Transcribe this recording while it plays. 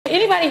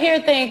Anybody here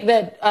think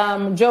that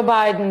Joe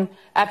Biden,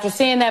 after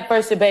seeing that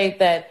first debate,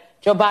 that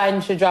Joe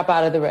Biden should drop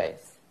out of the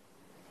race?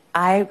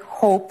 I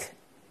hoped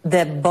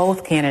that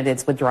both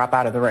candidates would drop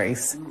out of the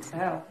race.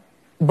 Oh.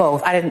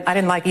 Both. I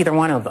didn't like either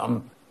one of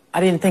them. I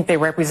didn't think they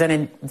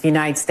represented the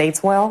United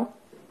States well.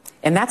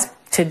 And that's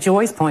to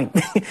Joy's point.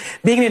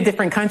 Being in a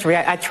different country,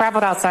 I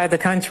traveled outside the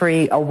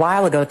country a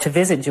while ago to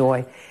visit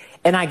Joy,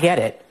 and I get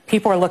it.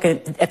 People are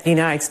looking at the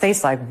United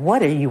States like,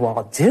 what are you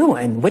all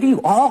doing? What are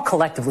you all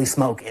collectively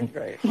smoking?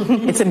 Right.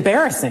 It's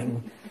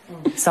embarrassing.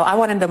 So I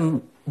wanted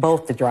them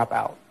both to drop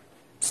out.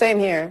 Same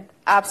here.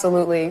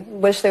 Absolutely.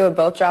 Wish they would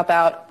both drop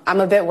out.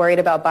 I'm a bit worried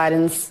about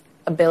Biden's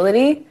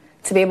ability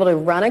to be able to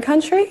run a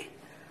country.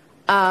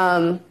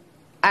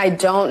 I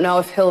don't know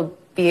if he'll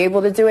be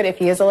able to do it if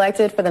he is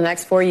elected for the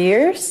next 4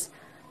 years.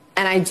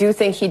 And I do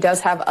think he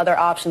does have other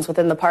options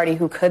within the party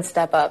who could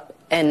step up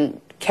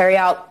and carry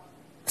out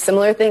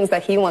similar things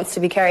that he wants to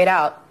be carried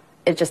out.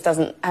 It just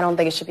doesn't, I don't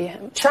think it should be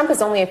him. Trump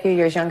is only a few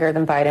years younger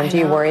than Biden. Do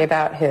you worry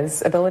about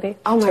his ability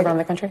to run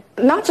the country?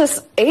 Not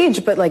just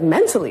age, but like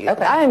mentally.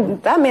 Okay.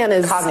 That man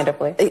is...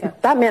 Cognitively. Yeah.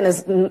 That man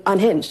is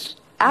unhinged.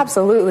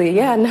 Absolutely.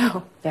 Yeah,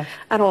 no. Yeah.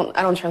 I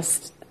don't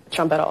trust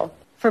Trump at all.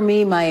 For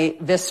me, my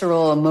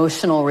visceral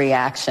emotional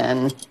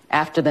reaction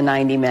after the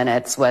 90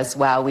 minutes was,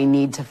 wow, we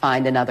need to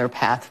find another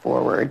path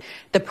forward.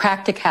 The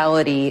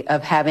practicality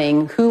of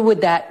having who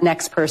would that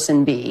next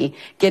person be,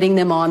 getting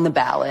them on the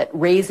ballot,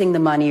 raising the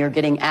money or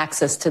getting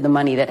access to the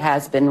money that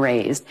has been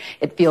raised.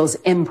 It feels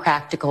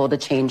impractical to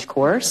change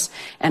course.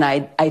 And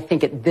I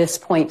think at this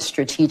point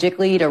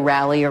strategically to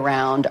rally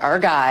around our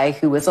guy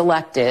who was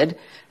elected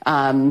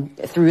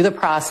through the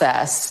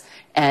process,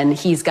 and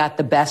he's got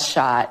the best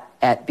shot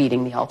at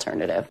beating the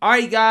alternative. All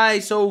right,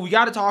 guys, so we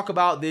got to talk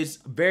about this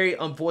very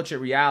unfortunate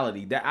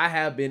reality that I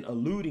have been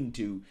alluding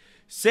to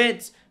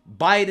since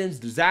Biden's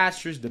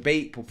disastrous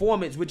debate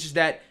performance, which is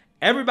that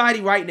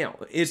everybody right now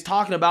is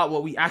talking about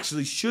what we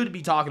actually should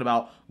be talking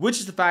about, which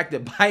is the fact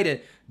that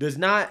Biden does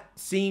not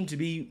seem to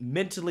be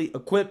mentally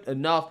equipped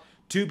enough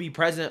to be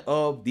president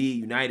of the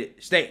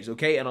United States,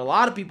 okay? And a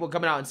lot of people are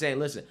coming out and saying,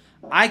 listen,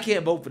 I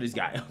can't vote for this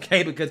guy,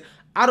 okay? Because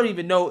I don't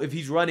even know if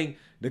he's running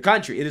the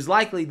country. It is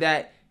likely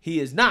that he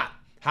is not.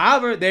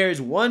 However, there is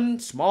one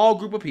small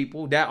group of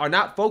people that are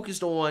not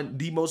focused on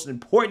the most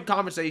important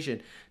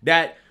conversation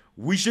that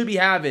we should be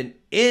having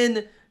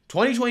in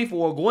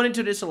 2024 going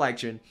into this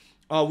election,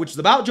 which is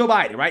about Joe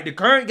Biden, right? The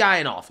current guy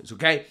in office,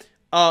 okay?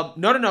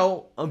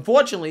 No.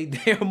 Unfortunately,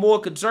 they're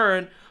more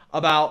concerned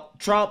about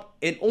Trump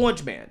and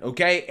Orange Man,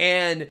 okay?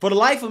 And for the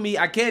life of me,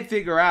 I can't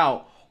figure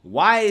out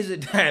why is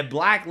it that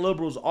black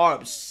liberals are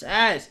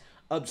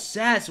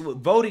obsessed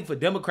with voting for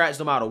Democrats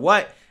no matter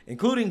what,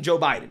 including Joe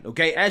Biden,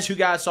 okay? As you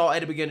guys saw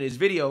at the beginning of this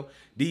video,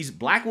 these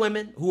black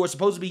women who are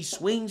supposed to be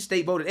swing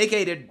state voters,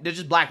 aka they're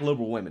just black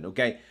liberal women,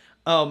 okay?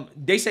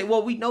 They say,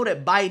 well, we know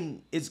that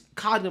Biden is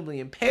cognitively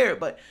impaired,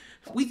 but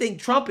we think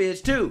Trump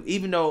is too,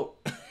 even though,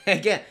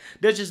 again,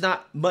 there's just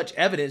not much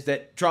evidence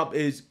that Trump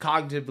is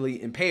cognitively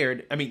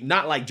impaired. I mean,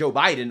 not like Joe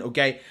Biden,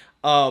 okay?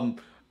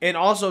 And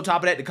also,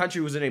 top of that, the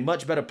country was in a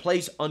much better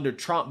place under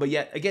Trump. But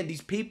yet, again,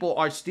 these people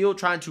are still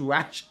trying to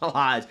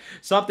rationalize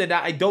something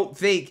that I don't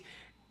think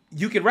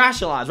you can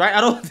rationalize, right?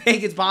 I don't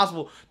think it's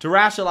possible to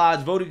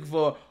rationalize voting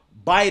for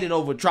Biden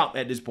over Trump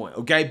at this point,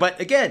 okay? But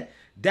again,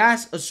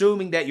 that's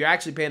assuming that you're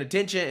actually paying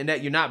attention and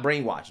that you're not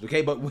brainwashed,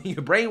 okay? But when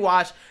you're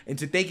brainwashed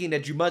into thinking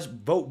that you must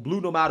vote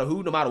blue no matter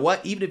who, no matter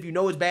what, even if you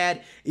know it's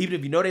bad, even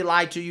if you know they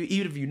lied to you,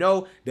 even if you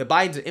know that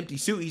Biden's an empty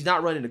suit, he's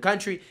not running the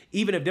country,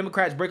 even if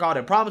Democrats break all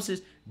their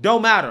promises,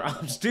 don't matter.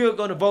 I'm still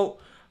going to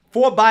vote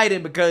for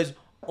Biden because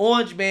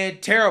Orange Man,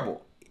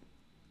 terrible.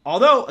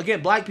 Although,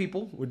 again, black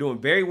people were doing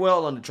very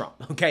well under Trump,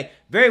 okay?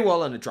 Very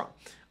well under Trump.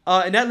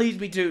 And that leads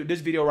me to this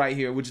video right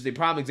here, which is a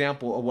prime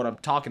example of what I'm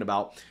talking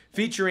about,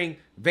 featuring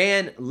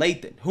Van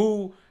Lathan,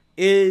 who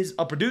is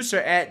a producer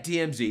at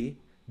TMZ.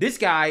 This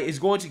guy is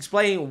going to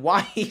explain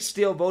why he's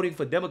still voting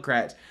for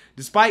Democrats,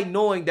 despite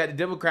knowing that the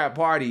Democrat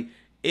Party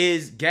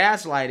is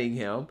gaslighting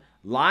him,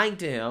 lying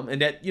to him,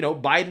 and that, you know,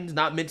 Biden's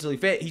not mentally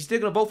fit. He's still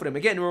going to vote for them.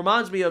 Again, it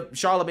reminds me of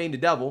Charlemagne the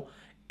Devil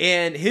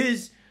and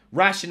his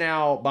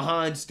rationale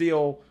behind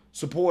still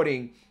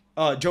supporting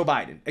Joe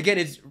Biden. Again,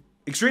 it's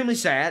extremely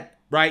sad,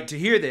 right, to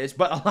hear this,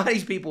 but a lot of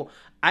these people,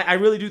 I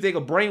really do think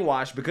are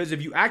brainwashed, because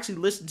if you actually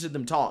listen to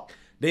them talk,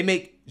 they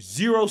make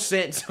 0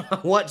 sense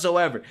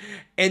whatsoever.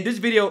 And this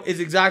video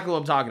is exactly what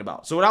I'm talking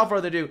about. So without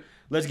further ado,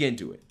 let's get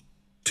into it.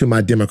 To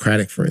my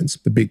Democratic friends,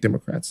 the big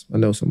Democrats, I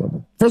know some of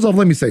them. First off,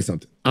 let me say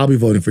something. I'll be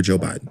voting for Joe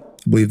Biden.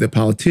 I believe that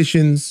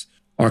politicians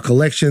are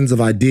collections of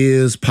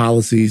ideas,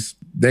 policies,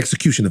 the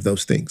execution of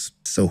those things.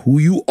 So who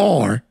you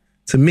are,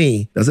 to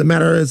me, doesn't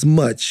matter as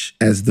much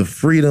as the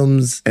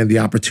freedoms and the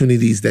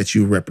opportunities that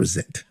you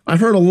represent. I've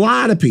heard a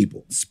lot of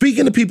people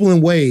speaking to people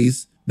in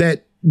ways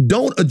that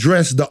don't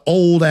address the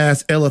old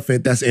ass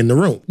elephant that's in the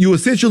room. You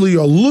essentially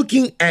are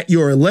looking at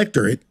your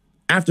electorate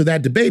after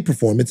that debate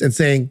performance and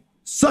saying,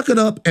 suck it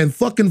up and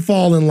fucking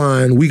fall in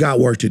line. We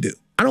got work to do.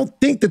 I don't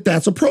think that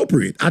that's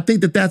appropriate. I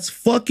think that that's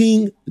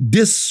fucking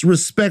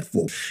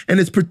disrespectful. And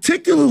it's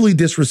particularly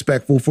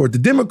disrespectful for the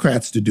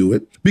Democrats to do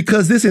it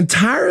because this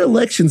entire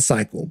election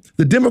cycle,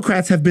 the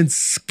Democrats have been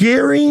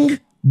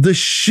scaring the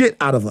shit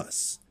out of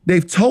us.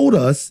 They've told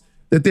us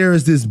that there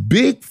is this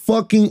big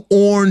fucking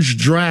orange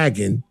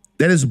dragon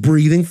that is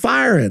breathing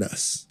fire at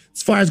us.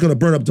 This fire is going to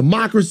burn up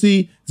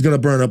democracy. It's going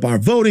to burn up our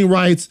voting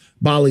rights,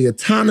 bodily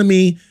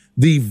autonomy.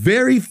 The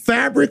very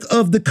fabric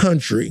of the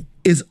country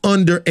is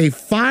under a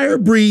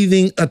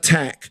fire-breathing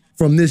attack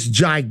from this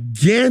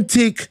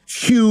gigantic,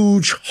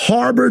 huge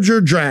harbinger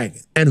dragon.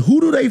 And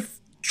who do they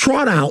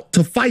trot out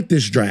to fight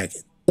this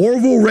dragon?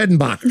 Orville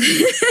Redenbacher.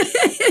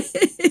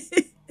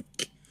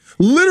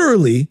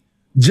 Literally,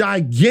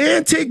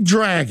 gigantic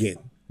dragon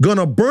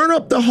gonna burn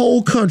up the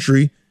whole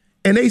country,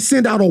 and they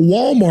send out a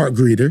Walmart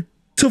greeter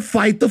to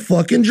fight the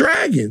fucking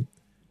dragon.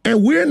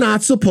 And we're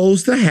not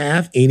supposed to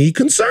have any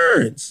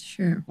concerns.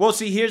 Sure. Well,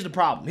 see, here's the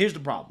problem.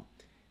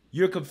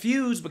 You're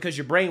confused because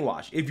you're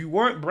brainwashed. If you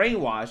weren't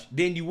brainwashed,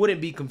 then you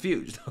wouldn't be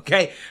confused,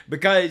 okay?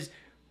 Because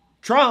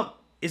Trump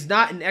is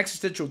not an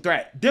existential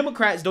threat.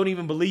 Democrats don't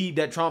even believe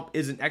that Trump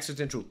is an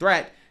existential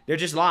threat. They're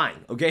just lying,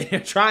 okay?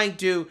 They're trying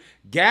to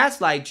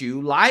gaslight you,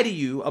 lie to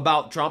you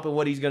about Trump and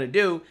what he's going to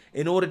do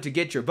in order to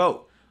get your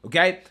vote,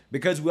 okay?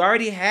 Because we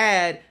already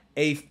had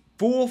a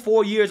full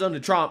 4 years under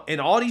Trump, and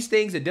all these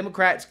things that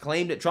Democrats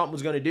claimed that Trump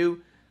was going to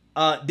do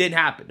didn't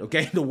happen,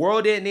 okay? The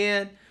world didn't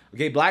end.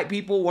 Okay, black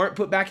people weren't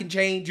put back in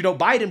chains. You know,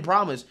 Biden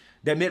promised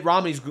that Mitt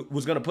Romney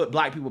was going to put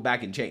black people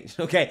back in chains.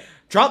 Okay,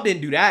 Trump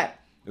didn't do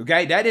that.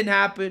 Okay, that didn't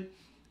happen.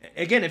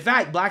 Again, in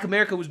fact, black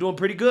America was doing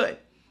pretty good.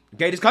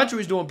 Okay, this country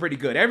was doing pretty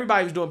good.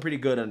 Everybody was doing pretty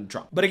good under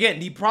Trump. But again,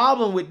 the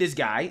problem with this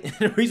guy, and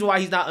the reason why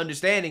he's not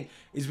understanding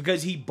is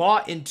because he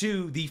bought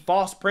into the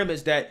false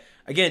premise that,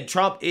 again,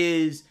 Trump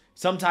is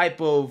some type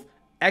of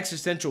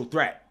existential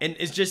threat. And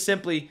it's just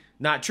simply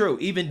not true.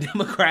 Even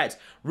Democrats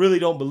really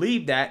don't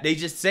believe that. They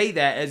just say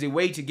that as a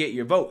way to get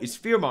your vote. It's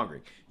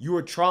fear-mongering. You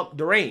are Trump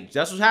deranged.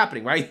 That's what's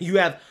happening, right? You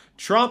have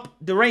Trump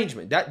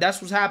derangement.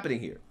 That's what's happening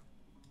here.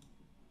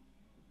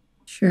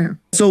 Sure.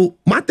 So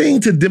my thing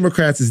to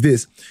Democrats is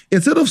this.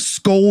 Instead of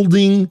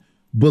scolding,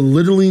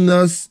 belittling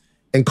us,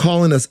 and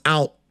calling us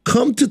out,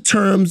 come to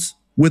terms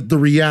with the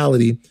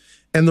reality.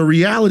 And the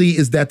reality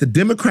is that the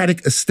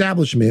Democratic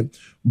establishment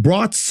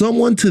brought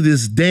someone to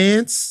this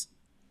dance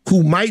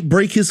who might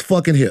break his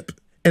fucking hip.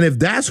 And if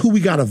that's who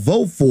we got to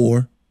vote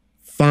for,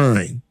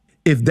 fine.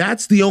 If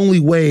that's the only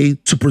way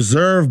to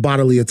preserve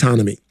bodily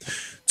autonomy,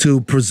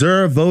 to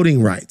preserve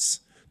voting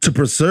rights, to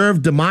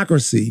preserve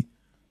democracy,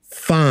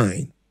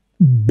 fine.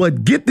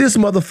 But get this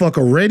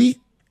motherfucker ready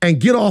and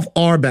get off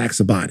our backs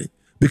about it.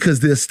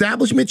 Because the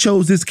establishment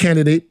chose this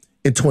candidate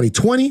in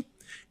 2020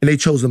 and they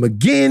chose him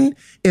again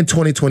in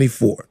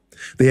 2024.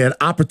 They had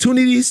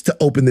opportunities to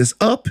open this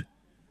up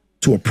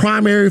to a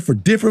primary for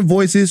different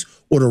voices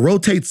or to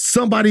rotate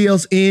somebody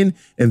else in,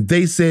 and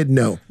they said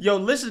no. Yo,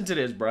 listen to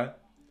this, bruh.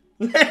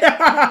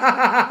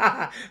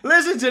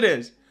 Listen to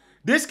this.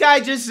 This guy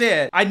just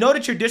said, I know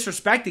that you're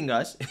disrespecting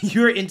us.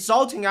 You're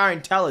insulting our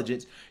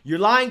intelligence. You're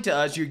lying to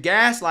us. You're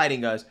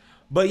gaslighting us.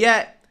 But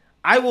yet,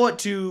 I want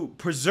to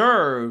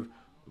preserve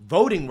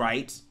voting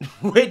rights,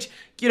 which,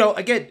 you know,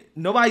 again,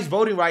 nobody's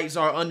voting rights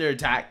are under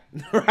attack,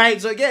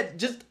 right? So again,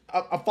 just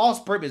a false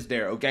premise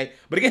there, okay?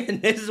 But again,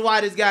 this is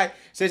why this guy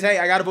says, hey,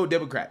 I got to vote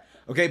Democrat,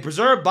 okay?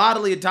 Preserve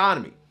bodily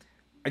autonomy.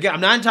 Again,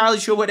 I'm not entirely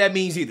sure what that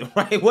means either,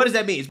 right? What does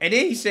that mean? And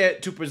then he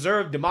said to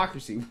preserve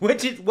democracy,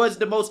 which was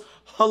the most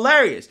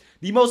hilarious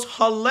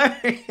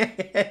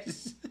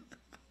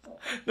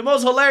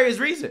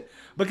reason.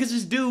 Because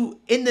this dude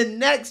in the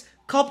next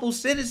couple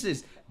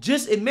sentences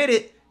just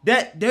admitted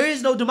that there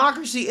is no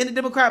democracy in the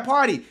Democrat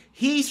Party.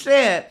 He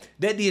said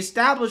that the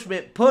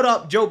establishment put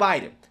up Joe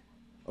Biden.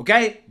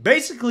 Okay?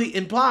 Basically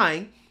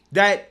implying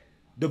that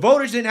the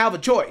voters didn't have a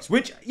choice,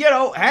 which, you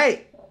know,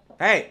 hey,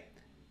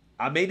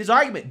 I made this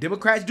argument.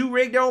 Democrats do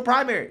rig their own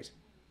primaries.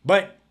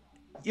 But,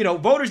 you know,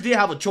 voters did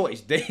have a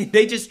choice.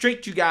 They just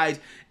tricked you guys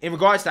in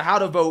regards to how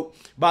to vote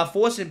by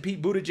forcing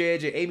Pete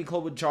Buttigieg and Amy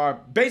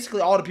Klobuchar,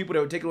 basically all the people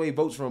that were taking away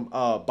votes from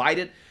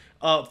Biden,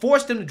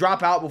 forced them to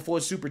drop out before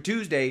Super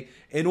Tuesday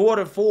in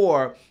order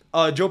for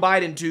Joe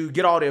Biden to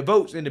get all their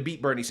votes and to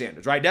beat Bernie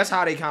Sanders, right? That's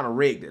how they kind of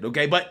rigged it,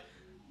 okay? But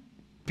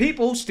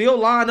people still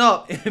line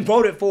up and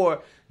voted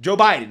for Joe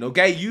Biden,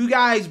 okay? You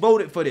guys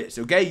voted for this,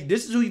 okay?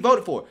 This is who you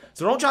voted for.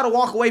 So don't try to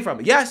walk away from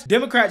it. Yes,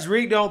 Democrats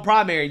rigged their own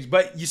primaries,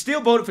 but you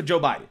still voted for Joe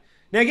Biden.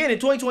 Now, again, in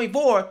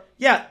 2024,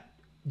 yeah,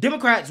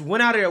 Democrats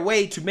went out of their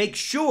way to make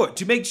sure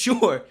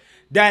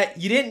that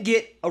you didn't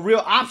get a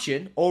real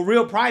option or a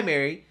real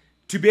primary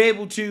to be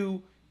able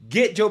to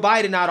get Joe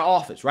Biden out of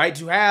office, right?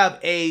 To have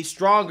a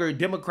stronger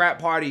Democrat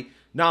Party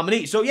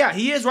nominee. So, yeah,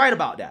 he is right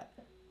about that.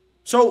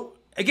 So,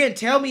 again,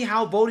 tell me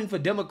how voting for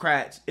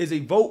Democrats is a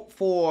vote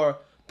for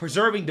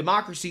preserving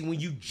democracy when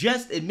you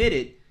just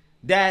admitted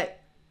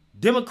that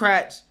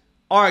Democrats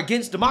are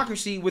against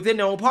democracy within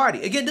their own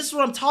party. Again, this is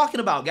what I'm talking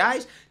about,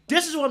 guys.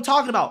 This is what I'm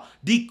talking about.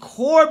 The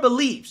core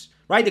beliefs,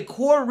 right? The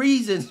core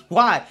reasons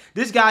why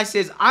this guy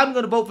says, I'm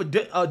going to vote for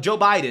Joe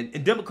Biden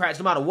and Democrats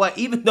no matter what,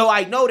 even though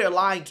I know they're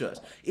lying to us,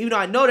 even though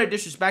I know they're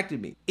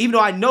disrespecting me, even though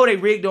I know they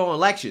rigged their own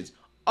elections.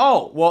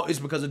 Oh, well, it's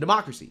because of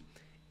democracy.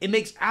 It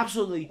makes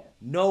absolutely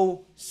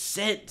no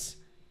sense.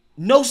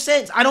 No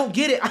sense. I don't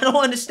get it. I don't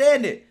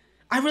understand it.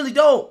 I really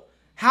don't.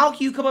 How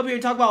can you come up here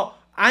and talk about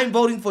I'm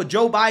voting for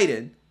Joe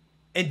Biden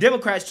and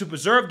Democrats to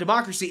preserve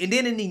democracy, and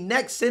then in the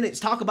next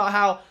sentence talk about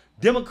how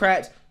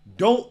Democrats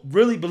don't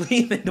really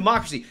believe in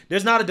democracy?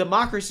 There's not a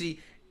democracy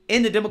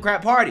in the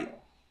Democrat Party.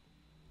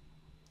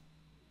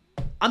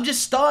 I'm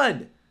just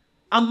stunned.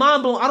 I'm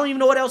mind blown. I don't even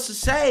know what else to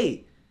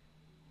say.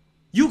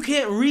 You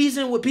can't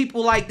reason with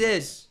people like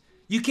this.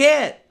 You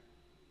can't.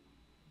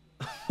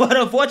 But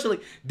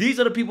unfortunately, these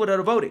are the people that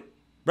are voting,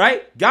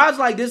 right? Guys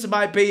like this, in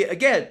my opinion,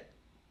 again,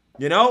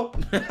 you know,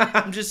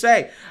 I'm just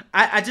saying,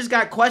 I just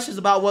got questions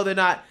about whether or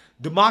not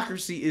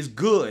democracy is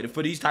good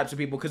for these types of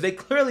people, because they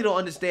clearly don't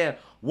understand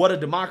what a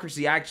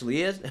democracy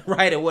actually is,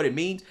 right, and what it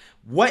means.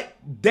 What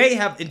they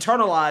have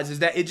internalized is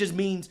that it just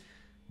means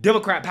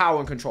Democrat power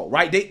and control,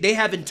 right? They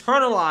have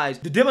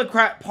internalized the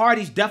Democrat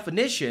Party's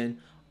definition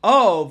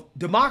of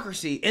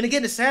democracy. And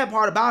again, the sad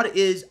part about it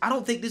is I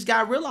don't think this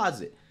guy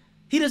realizes it.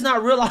 He does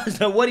not realize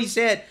that what he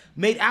said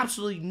made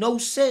absolutely no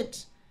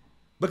sense.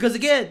 Because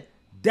again,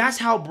 that's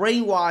how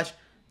brainwashed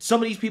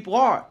some of these people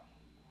are.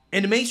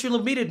 And the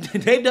mainstream media,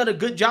 they've done a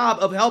good job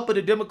of helping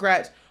the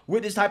Democrats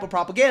with this type of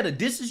propaganda.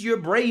 This is your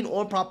brain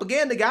on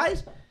propaganda,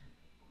 guys.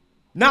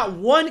 Not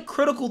one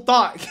critical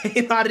thought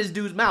came out of this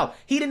dude's mouth.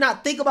 He did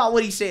not think about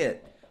what he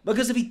said.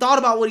 Because if he thought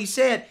about what he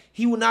said,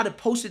 he would not have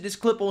posted this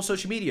clip on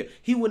social media.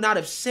 He would not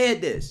have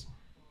said this.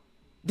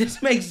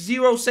 This makes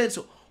zero sense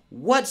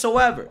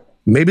whatsoever.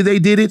 Maybe they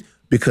did it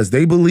because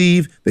they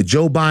believe that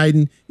Joe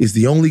Biden is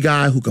the only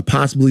guy who could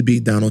possibly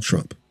beat Donald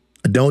Trump.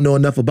 I don't know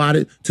enough about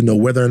it to know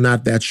whether or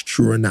not that's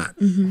true or not.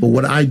 But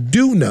what I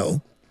do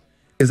know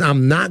is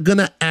I'm not going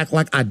to act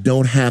like I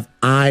don't have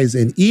eyes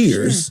and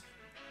ears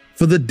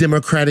for the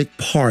Democratic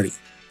Party.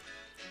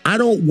 I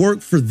don't work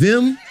for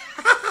them.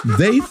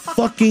 They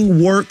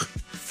fucking work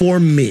for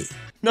me.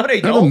 No,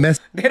 they don't.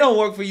 They don't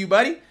work for you,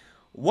 buddy.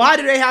 Why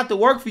do they have to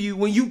work for you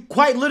when you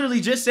quite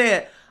literally just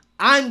said,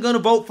 I'm going to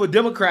vote for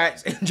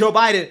Democrats and Joe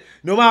Biden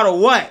no matter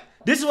what?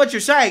 This is what you're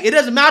saying. It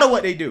doesn't matter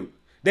what they do.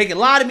 They can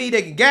lie to me.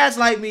 They can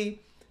gaslight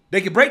me.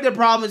 They can break their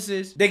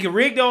promises. They can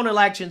rig their own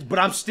elections, but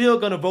I'm still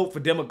going to vote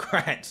for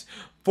Democrats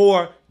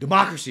for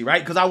democracy,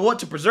 right? Because I want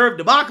to preserve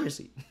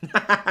democracy.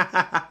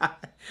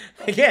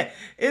 Again,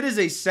 it is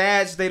a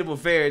sad state of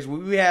affairs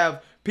when we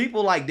have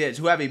people like this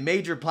who have a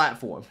major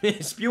platform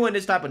spewing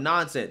this type of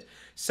nonsense,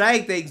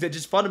 saying things that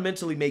just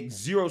fundamentally make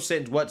zero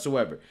sense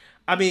whatsoever.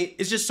 I mean,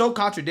 it's just so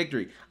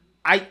contradictory.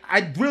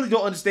 I really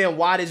don't understand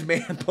why this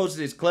man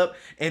posted this clip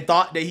and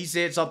thought that he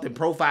said something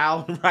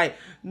profound, right?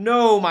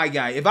 No, my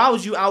guy. If I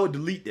was you, I would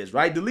delete this,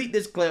 right? Delete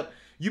this clip.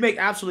 You make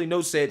absolutely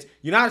no sense.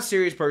 You're not a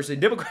serious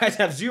person. Democrats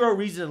have zero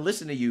reason to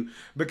listen to you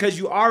because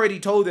you already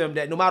told them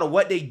that no matter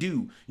what they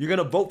do, you're going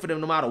to vote for them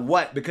no matter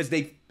what, because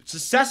they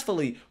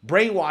successfully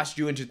brainwashed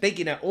you into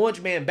thinking that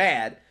Orange Man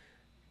bad.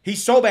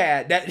 He's so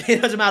bad that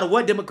it doesn't matter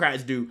what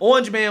Democrats do.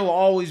 Orange Man will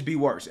always be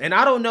worse. And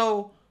I don't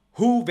know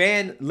who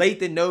Van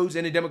Lathan knows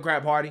in the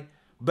Democrat Party,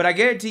 but I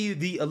guarantee you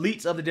the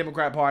elites of the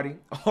Democrat Party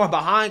are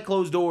behind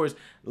closed doors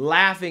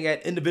laughing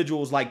at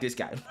individuals like this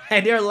guy.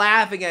 And they're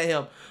laughing at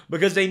him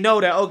because they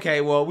know that,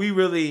 okay, well, we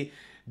really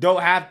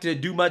don't have to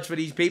do much for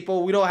these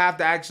people. We don't have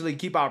to actually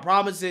keep our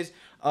promises.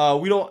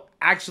 We don't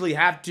actually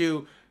have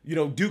to,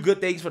 do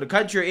good things for the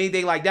country or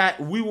anything like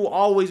that. We will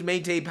always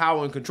maintain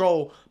power and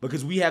control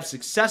because we have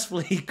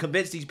successfully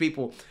convinced these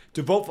people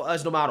to vote for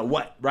us no matter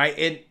what, right?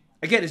 And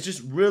again, it's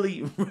just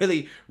really,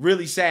 really,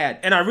 really sad.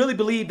 And I really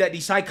believe that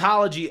the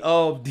psychology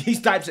of these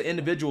types of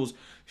individuals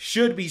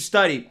should be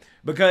studied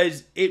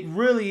because it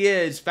really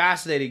is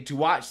fascinating to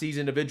watch these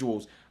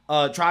individuals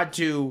try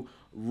to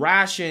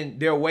ration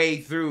their way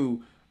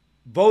through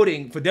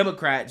voting for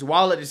Democrats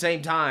while at the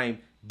same time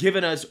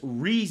giving us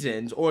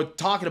reasons or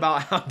talking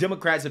about how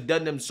Democrats have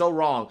done them so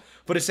wrong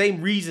for the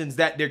same reasons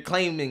that they're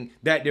claiming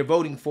that they're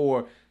voting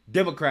for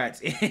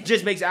Democrats. It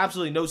just makes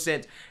absolutely no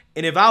sense.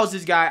 And if I was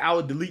this guy, I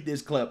would delete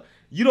this clip.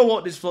 You don't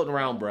want this floating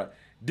around, bro.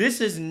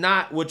 This is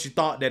not what you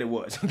thought that it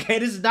was, okay?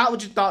 This is not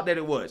what you thought that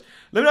it was.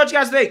 Let me know what you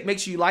guys think. Make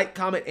sure you like,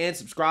 comment, and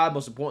subscribe.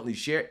 Most importantly,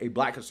 share a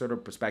Black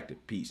conservative perspective.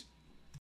 Peace.